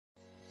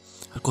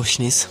Our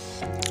question is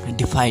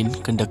define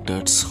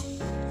conductors.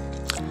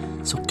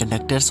 So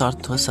conductors are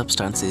those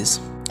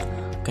substances.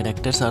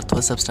 Conductors are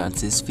those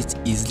substances which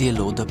easily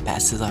allow the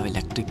passage of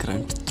electric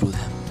current through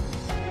them.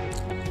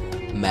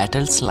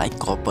 Metals like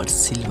copper,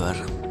 silver,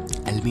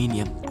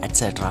 aluminium,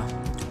 etc.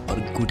 are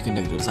good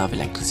conductors of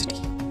electricity.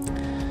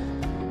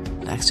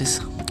 Next is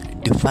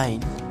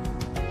define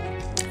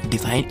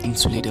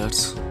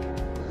insulators.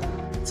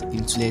 So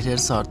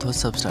insulators are those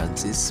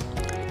substances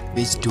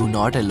which do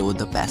not allow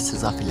the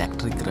passage of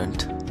electric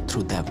current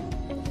through them.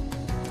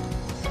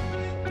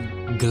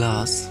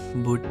 Glass,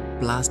 wood,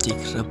 plastic,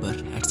 rubber,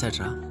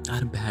 etc.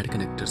 are bad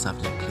conductors of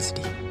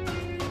electricity.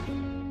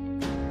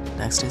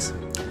 Next is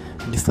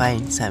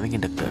define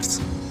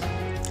semiconductors.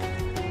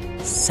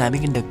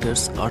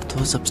 Semiconductors are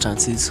those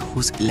substances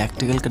whose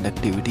electrical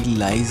conductivity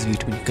lies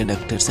between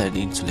conductors and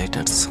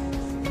insulators.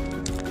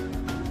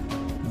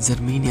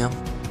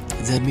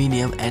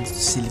 Germanium and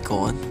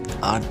silicon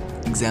are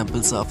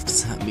examples of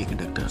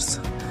semiconductors.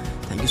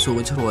 Thank you so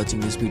much for watching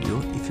this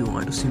video. If you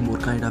want to see more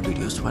kind of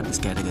videos for this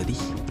category,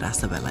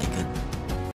 press the bell icon.